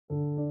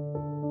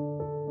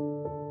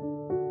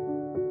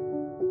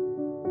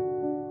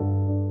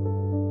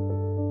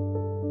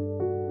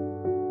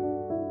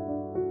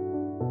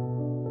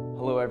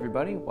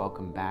everybody.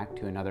 Welcome back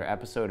to another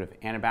episode of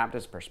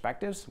Anabaptist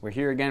Perspectives. We're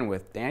here again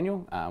with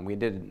Daniel. We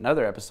did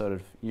another episode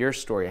of your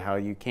story, how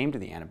you came to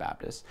the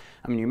Anabaptists.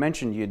 I mean, you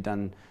mentioned you had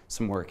done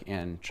some work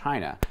in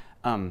China.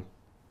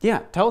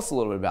 Tell us a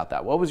little bit about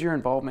that. What was your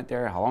involvement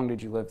there? How long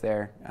did you live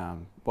there?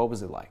 What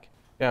was it like?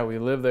 Yeah, we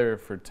lived there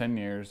for 10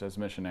 years as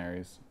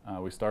missionaries.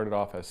 We started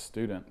off as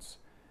students,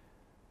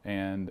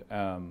 and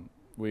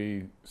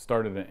we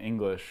started an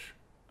English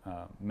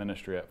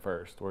ministry at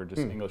first, or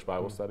just English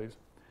Bible studies.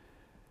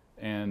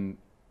 And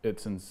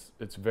it's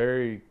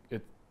insane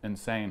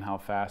how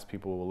fast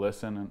people will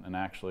listen and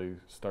actually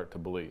start to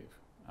believe.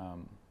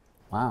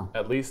 Wow.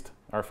 At least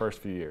our first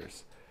few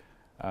years.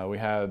 We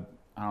had,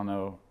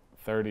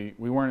 30,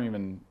 we weren't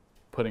even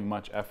putting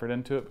much effort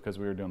into it because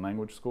we were doing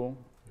language school,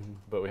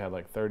 but we had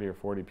like 30 or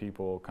 40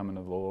 people coming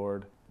to the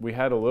Lord. We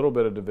had a little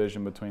bit of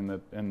division between the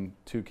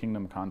two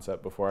kingdom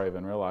concept before I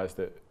even realized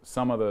that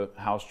some of the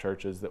house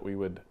churches that we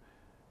would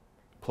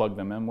plug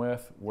them in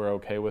with were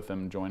okay with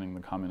them joining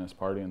the Communist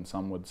Party, and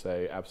some would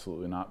say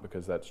absolutely not,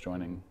 because that's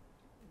joining.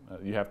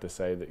 You have to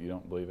say that you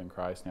don't believe in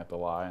Christ, and you have to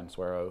lie and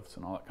swear oaths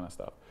and all that kind of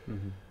stuff.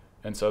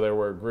 And so there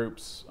were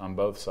groups on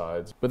both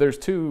sides. But there's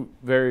two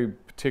very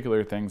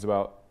particular things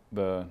about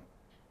the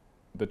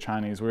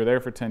Chinese. We were there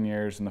for 10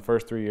 years. In the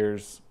first 3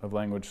 years of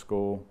language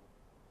school,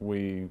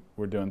 we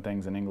were doing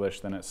things in English.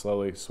 Then it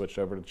slowly switched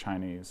over to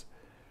Chinese.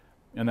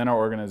 And then our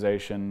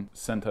organization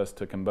sent us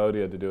to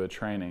Cambodia to do a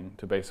training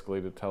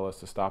to tell us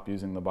to stop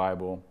using the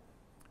Bible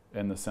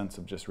in the sense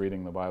of just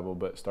reading the Bible,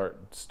 but start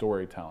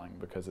storytelling,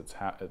 because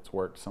it's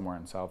worked somewhere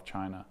in South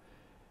China.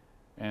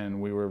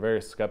 And we were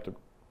very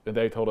skeptical.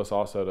 They told us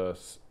also to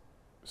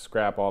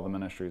scrap all the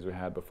ministries we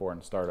had before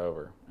and start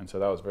over. And so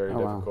that was very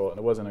difficult. Wow. And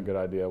it wasn't a good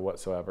idea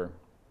whatsoever.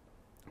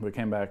 We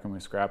came back and we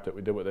scrapped it.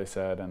 We did what they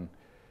said, and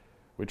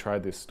we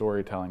tried this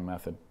storytelling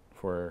method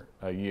for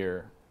a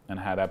year and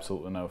had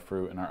absolutely no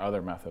fruit, and our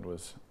other method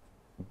was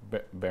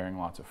bearing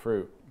lots of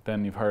fruit.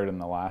 Then you've heard in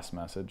the last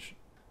message,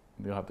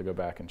 you'll have to go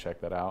back and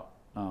check that out,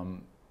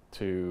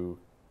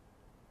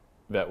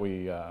 that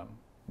we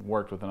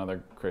worked with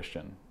another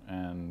Christian,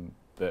 and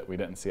that we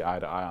didn't see eye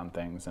to eye on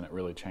things, and it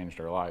really changed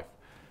our life.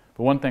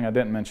 But one thing I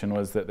didn't mention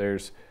was that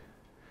there's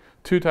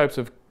two types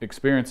of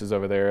experiences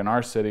over there. In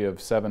our city of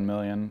 7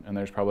 million, and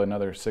there's probably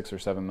another 6 or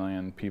 7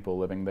 million people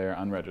living there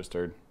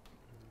unregistered,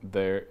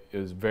 there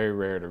is very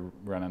rare to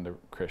run into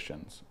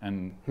Christians.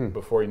 And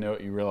before you know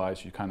it, you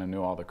realize you kind of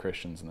knew all the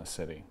Christians in the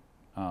city.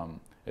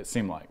 It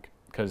seemed like,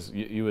 because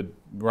you would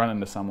run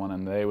into someone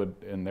and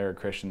they're a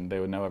Christian, they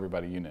would know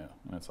everybody you knew.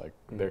 And it's like,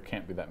 there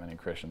can't be that many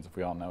Christians if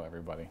we all know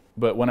everybody.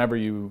 But whenever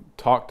you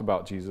talked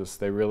about Jesus,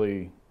 they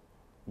really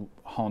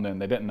honed in.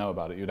 They didn't know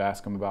about it. You'd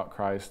ask them about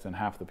Christ, and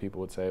half the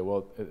people would say,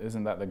 well,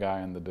 isn't that the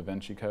guy in the Da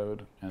Vinci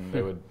Code? And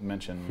they would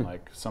mention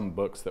like some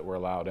books that were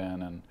allowed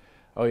in, and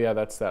oh yeah,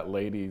 that's that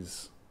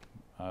ladies'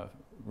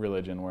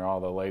 religion where all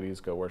the ladies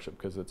go worship,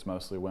 because it's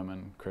mostly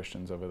women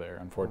Christians over there,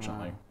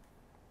 unfortunately. Wow.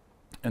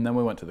 And then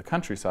we went to the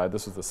countryside.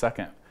 This was the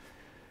second.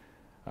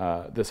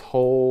 This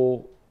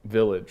whole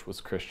village was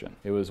Christian.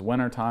 It was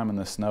wintertime and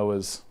the snow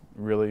was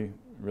really,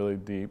 really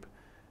deep,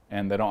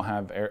 and they don't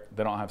have air.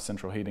 They don't have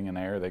central heating and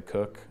air. They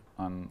cook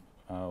on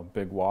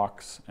big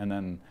walks, and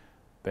then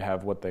they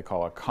have what they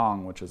call a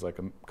kong, which is like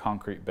a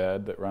concrete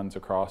bed that runs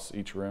across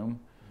each room,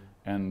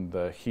 and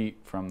the heat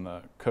from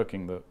the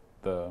cooking,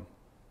 the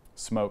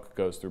smoke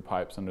goes through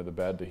pipes under the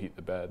bed to heat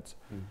the beds.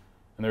 And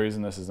the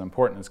reason this is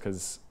important is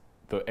because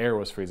the air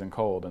was freezing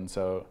cold, and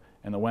so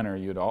in the winter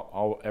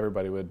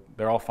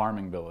they're all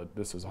farming village.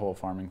 This is a whole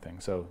farming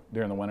thing. So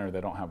during the winter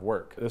they don't have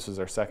work. This was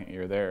our second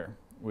year there.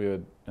 We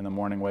would in the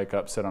morning wake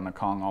up, sit on a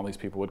kong. All these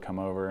people would come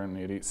over and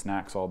we'd eat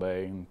snacks all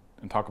day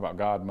and talk about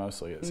God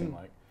mostly, it seemed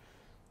like.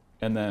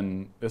 And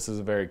then this is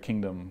a very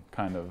kingdom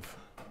kind of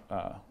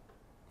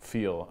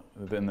feel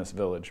in this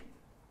village.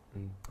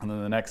 And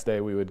then the next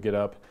day we would get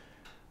up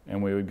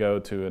and we would go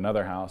to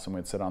another house and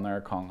we'd sit on their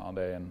kong all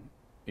day and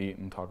eat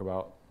and talk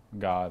about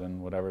God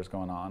and whatever's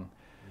going on.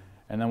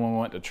 And then when we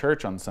went to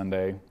church on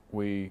Sunday,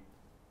 we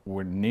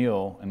would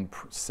kneel and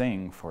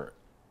sing for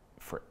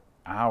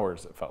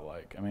hours, it felt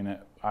like. I mean,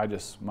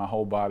 my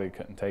whole body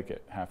couldn't take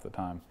it half the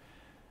time.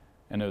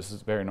 And it was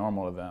just very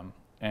normal to them.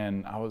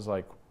 And I was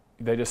like,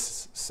 they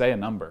just say a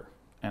number.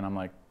 And I'm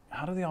like,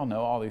 how do they all know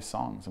all these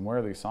songs? And where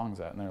are these songs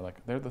at? And they're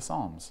like, they're the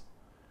Psalms.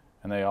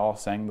 And they all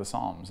sang the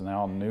Psalms, and they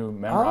all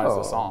memorized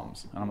the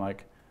Psalms. And I'm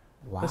like,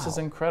 wow, this is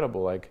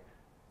incredible. Like,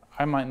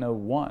 I might know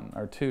 1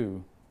 or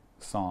 2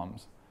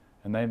 Psalms,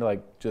 and they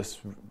like just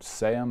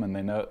say them, and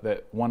they know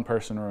that one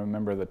person will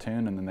remember the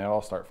tune, and then they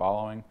all start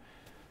following.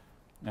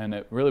 And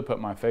it really put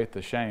my faith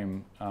to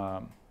shame.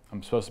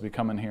 I'm supposed to be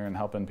coming here and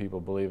helping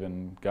people believe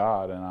in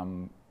God, and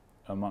I'm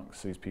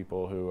amongst these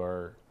people who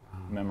are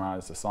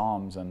memorize the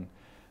Psalms. And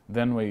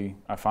then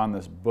I found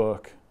this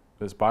book,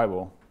 this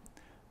Bible,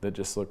 that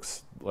just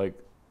looks like,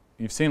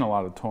 you've seen a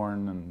lot of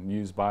torn and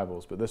used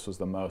Bibles, but this was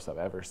the most I've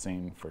ever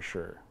seen for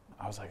sure.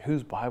 I was like,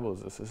 whose Bible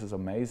is this? This is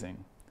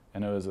amazing.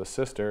 And it was a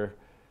sister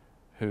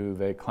who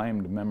they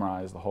claimed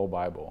memorized the whole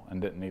Bible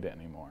and didn't need it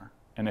anymore.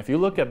 And if you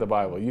look at the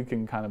Bible, you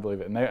can kind of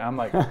believe it. And I'm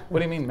like, what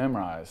do you mean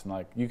memorize? And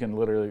like, you can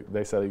literally,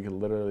 they said you could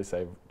literally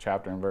say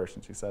chapter and verse,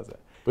 and she says it.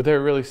 But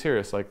they're really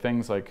serious. Like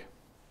things like,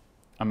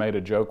 I made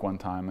a joke one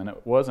time, and it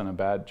wasn't a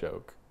bad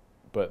joke,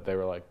 but they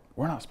were like,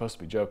 we're not supposed to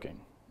be joking.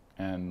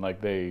 And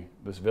like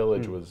this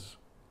village was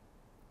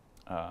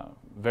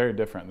very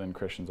different than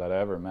Christians I'd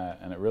ever met,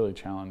 and it really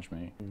challenged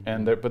me.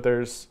 And but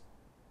there's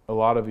a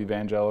lot of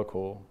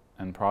evangelical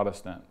and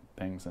Protestant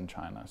things in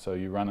China. So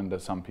you run into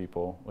some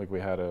people, like we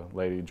had a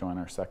lady join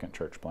our second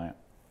church plant,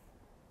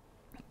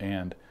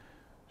 and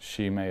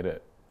she made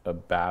it a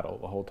battle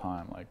the whole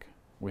time. Like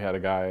we had a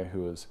guy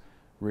who was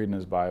reading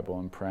his Bible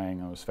and praying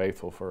and was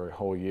faithful for a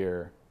whole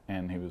year,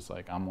 and he was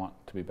like, I want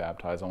to be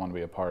baptized, I want to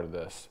be a part of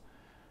this.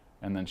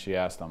 And then she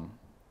asked him,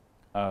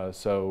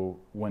 so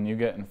when you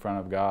get in front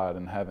of God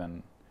in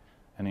heaven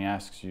and he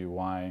asks you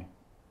why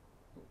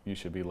you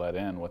should be let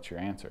in, what's your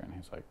answer? And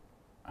he's like,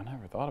 I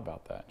never thought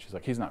about that. She's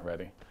like, he's not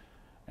ready.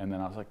 And then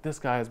I was like, this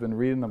guy has been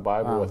reading the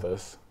Bible with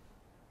us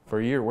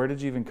for a year. Where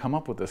did you even come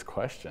up with this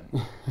question?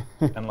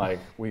 And like,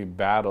 we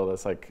battled.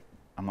 It's like,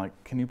 I'm like,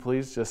 can you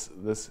please just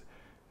this?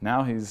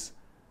 Now he's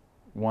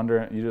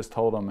wondering, you just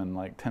told him in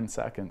like 10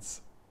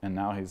 seconds. And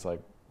now he's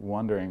like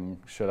wondering,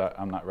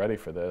 I'm not ready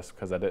for this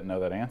because I didn't know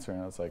that answer.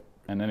 And I was like,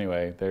 and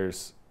anyway,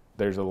 there's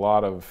a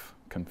lot of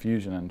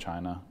confusion in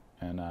China.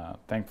 And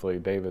thankfully,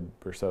 David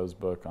Berceau's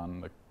book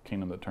on the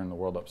kingdom that turned the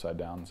world upside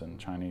down is in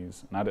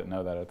Chinese. And I didn't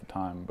know that at the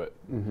time, but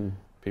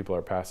people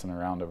are passing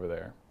around over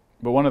there.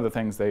 But one of the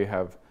things they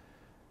have,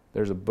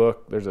 there's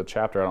a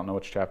chapter, I don't know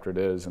which chapter it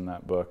is in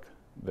that book,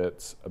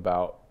 that's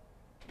about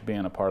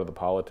being a part of the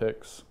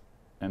politics.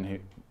 And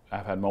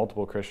I've had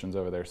multiple Christians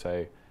over there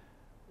say,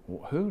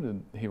 who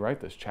did he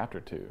write this chapter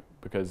to?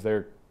 Because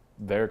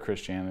their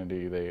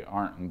Christianity, they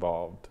aren't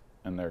involved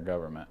in their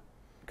government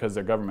because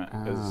their government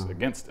is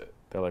against it.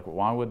 They're like, well,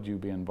 why would you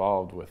be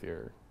involved with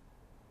your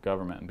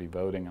government and be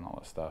voting and all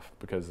this stuff?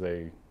 Because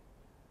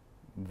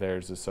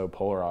theirs is so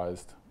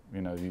polarized,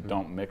 you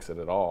don't mix it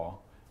at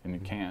all, and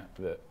you can't.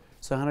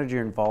 So how did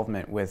your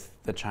involvement with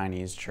the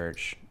Chinese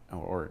church,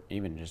 or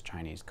even just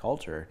Chinese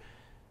culture,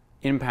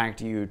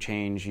 impact you,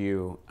 change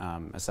you,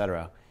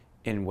 etc.,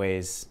 in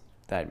ways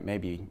that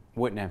maybe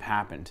wouldn't have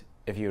happened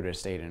if you would have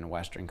stayed in a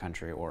Western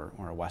country or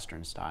a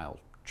Western-style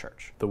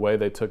church? The way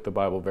they took the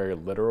Bible very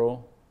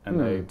literal, and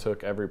they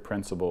took every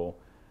principle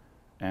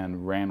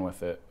and ran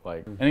with it.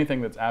 Like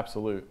anything that's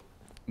absolute,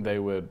 they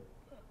would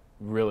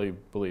really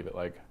believe it.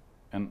 Like,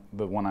 and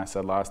the one I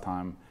said last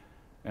time,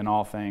 in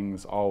all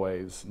things,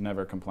 always,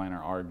 never complain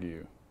or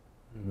argue.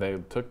 They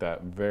took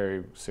that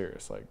very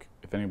serious. Like,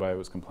 if anybody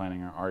was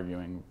complaining or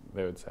arguing,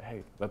 they would say,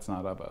 hey, that's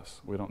not of us.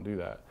 We don't do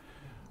that.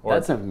 Or,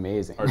 that's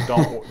amazing. Or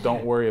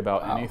don't worry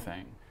about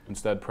anything.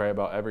 Instead, pray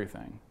about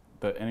everything.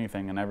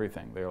 Anything and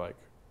everything. They're like,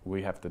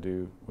 we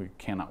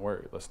cannot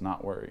worry. Let's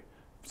not worry.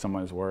 If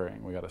someone's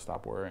worrying, we got to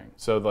stop worrying.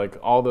 So like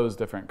all those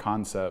different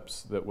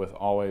concepts that with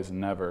always,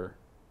 never,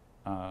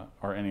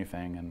 or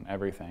anything and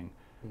everything,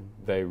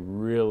 they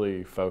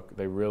really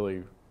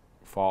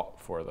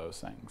fought for those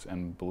things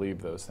and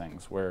believed those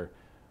things, where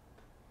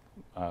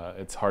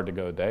it's hard to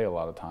go a day a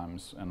lot of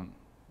times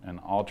in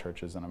all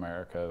churches in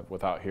America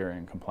without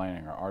hearing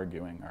complaining or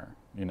arguing or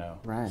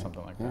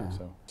something like that.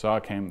 So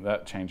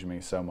that changed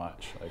me so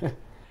much. Like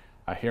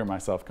I hear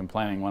myself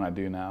complaining when I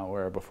do now,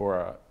 where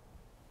before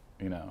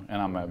and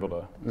I'm able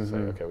to say,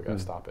 okay, we got to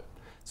stop it.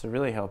 So it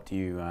really helped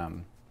you,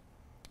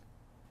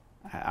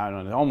 I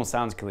don't know, it almost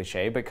sounds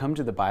cliche, but come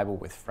to the Bible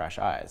with fresh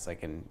eyes,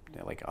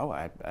 oh,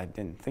 I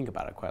didn't think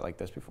about it quite like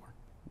this before.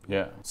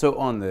 Yeah. So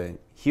on the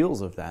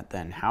heels of that,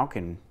 then, how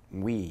can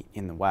we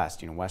in the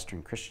West,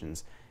 Western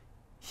Christians,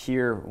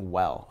 hear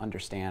well,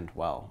 understand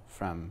well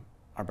from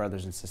our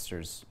brothers and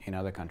sisters in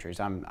other countries?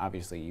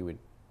 Obviously, you would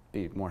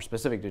be more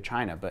specific to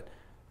China, but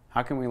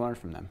how can we learn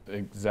from them?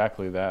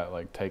 Exactly that,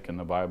 like taking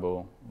the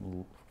Bible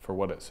for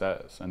what it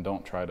says, and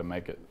don't try to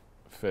make it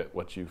fit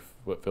what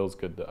feels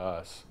good to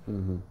us,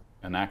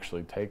 and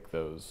actually take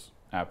those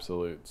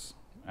absolutes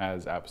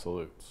as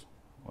absolutes.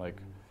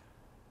 Like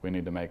we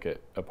need to make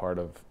it a part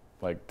of,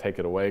 like, take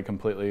it away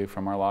completely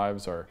from our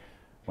lives, or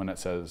when it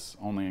says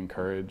only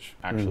encourage,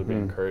 actually be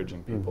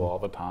encouraging people all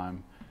the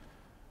time.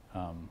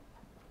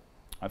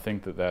 I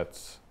think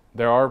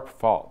there are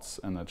faults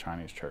in the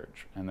Chinese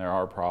church, and there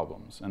are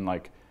problems, and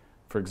like,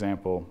 for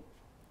example,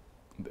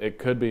 it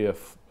could be a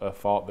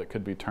fault that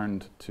could be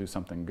turned to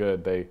something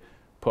good. They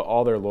put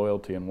all their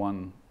loyalty in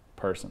one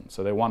person.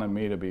 So they wanted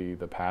me to be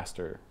the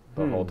pastor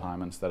the whole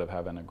time instead of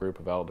having a group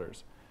of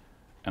elders.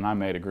 And I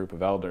made a group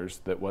of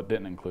elders that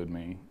didn't include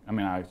me. I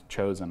mean, I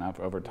chosen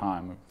over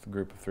time a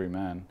group of 3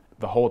 men.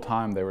 The whole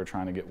time they were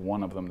trying to get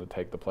one of them to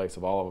take the place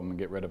of all of them and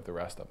get rid of the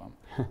rest of them.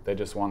 They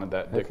just wanted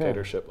that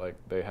dictatorship like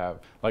they have.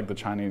 Like the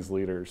Chinese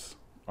leaders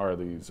are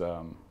these...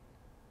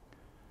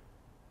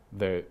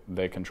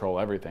 They control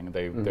everything.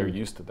 They're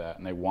used to that,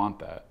 and they want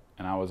that.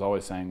 And I was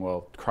always saying,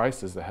 well,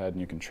 Christ is the head,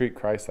 and you can treat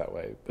Christ that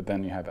way. But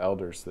then you have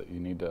elders that you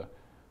need to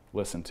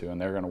listen to,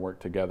 and they're going to work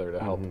together to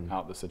help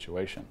out the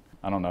situation.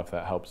 I don't know if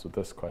that helps with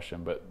this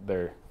question, but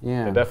they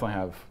definitely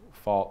have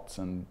faults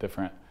and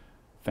different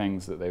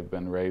things that they've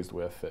been raised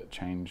with that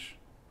change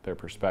their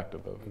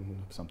perspective of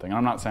something. And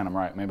I'm not saying I'm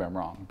right, maybe I'm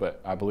wrong,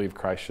 but I believe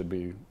Christ should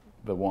be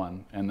the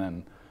one, and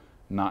then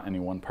not any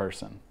one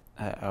person.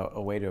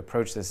 A way to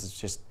approach this is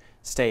just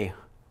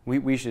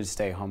we should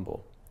stay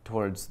humble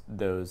towards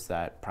those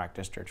that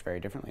practice church very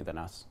differently than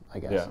us, I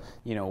guess. Yeah.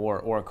 You know,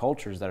 or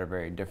cultures that are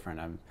very different.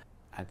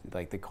 I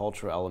like the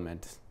cultural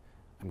element,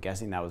 I'm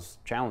guessing that was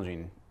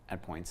challenging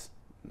at points,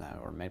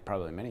 or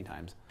probably many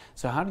times.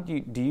 So how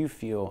do you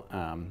feel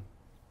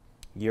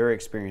your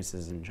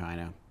experiences in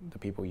China, the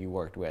people you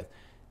worked with,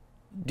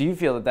 do you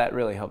feel that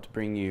really helped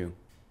bring you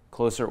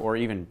closer or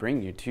even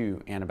bring you to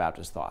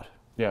Anabaptist thought?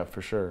 Yeah,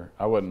 for sure.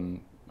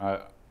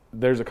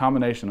 There's a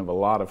combination of a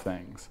lot of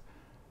things,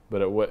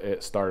 but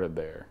it started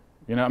there.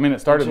 You know, I mean, it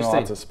started in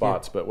lots of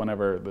spots, but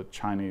whenever the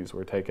Chinese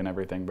were taking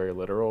everything very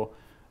literal,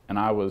 and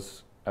I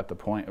was at the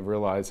point of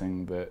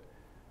realizing that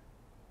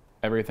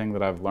everything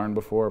that I've learned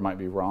before might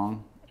be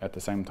wrong, at the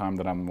same time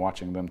that I'm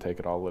watching them take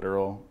it all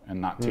literal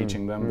and not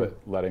teaching them, but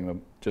letting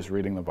them just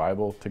reading the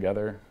Bible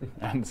together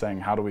and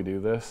saying, how do we do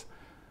this?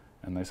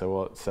 And they said,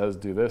 well, it says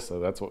do this, so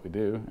that's what we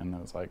do. And I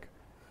was like,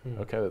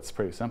 okay, that's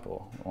pretty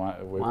simple.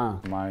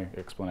 My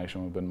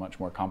explanation would have been much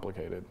more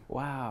complicated.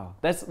 Wow,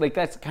 that's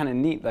kind of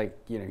neat. Like,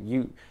 you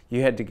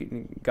know,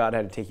 God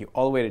had to take you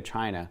all the way to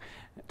China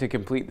to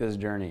complete this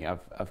journey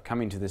of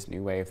coming to this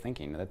new way of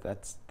thinking.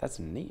 That's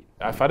neat.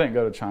 If I didn't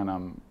go to China,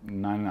 I'm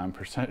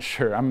 99%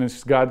 sure. I mean,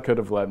 God could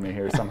have led me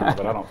here somehow,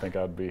 but I don't think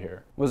I'd be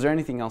here. Was there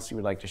anything else you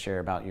would like to share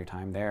about your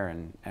time there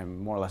and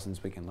more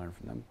lessons we can learn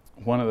from them?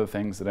 One of the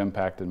things that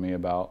impacted me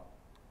about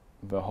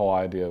the whole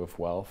idea of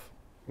wealth,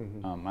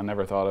 I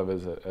never thought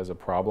of as a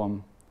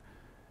problem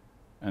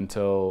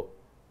until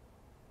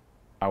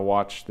I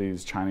watched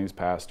these Chinese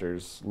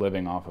pastors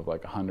living off of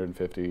like $150,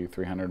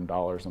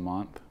 $300 a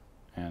month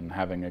and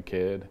having a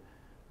kid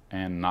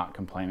and not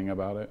complaining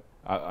about it.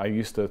 I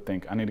used to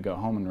think I need to go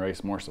home and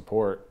raise more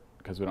support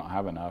because we don't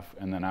have enough.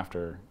 And then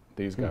after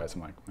these guys,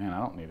 I'm like, man, I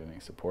don't need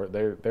any support.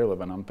 They're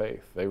living on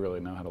faith. They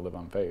really know how to live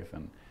on faith.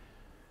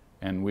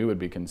 And we would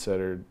be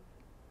considered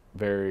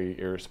very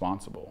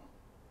irresponsible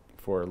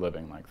for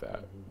living like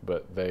that,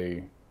 but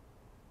they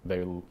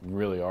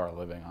really are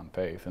living on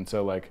faith. And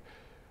so, like,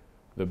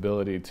 the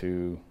ability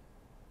to,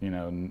 you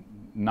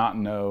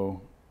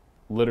know,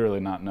 literally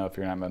not know if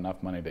you're gonna have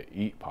enough money to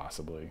eat,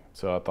 possibly.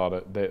 So I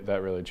thought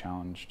that really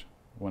challenged.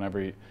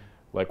 Whenever,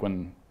 like,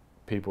 when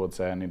people would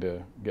say I need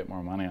to get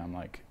more money, I'm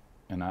like,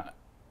 and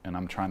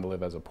I'm trying to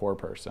live as a poor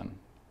person,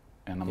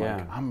 and I'm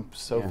like, I'm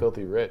so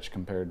filthy rich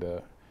compared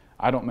to.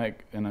 I don't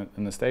make in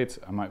the States.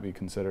 I might be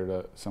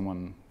considered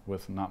someone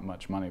with not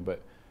much money,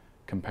 but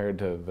compared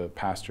to the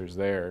pastors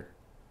there,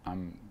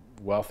 I'm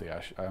wealthy.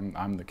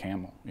 I'm the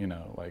camel. You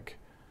know, like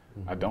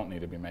I don't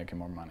need to be making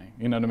more money.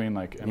 You know what I mean?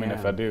 Like, I mean,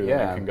 if I do,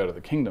 then I can go to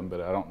the kingdom,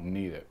 but I don't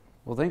need it.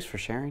 Well, thanks for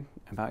sharing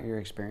about your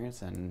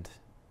experience,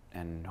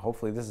 and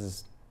hopefully this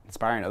is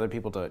inspiring other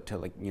people to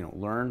like, you know,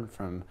 learn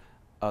from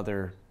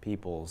other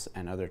peoples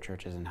and other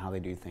churches and how they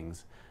do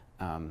things.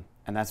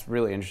 And that's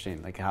really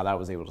interesting, like how that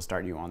was able to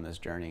start you on this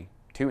journey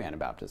to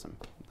Anabaptism.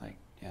 Like,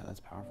 yeah, that's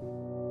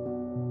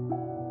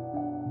powerful.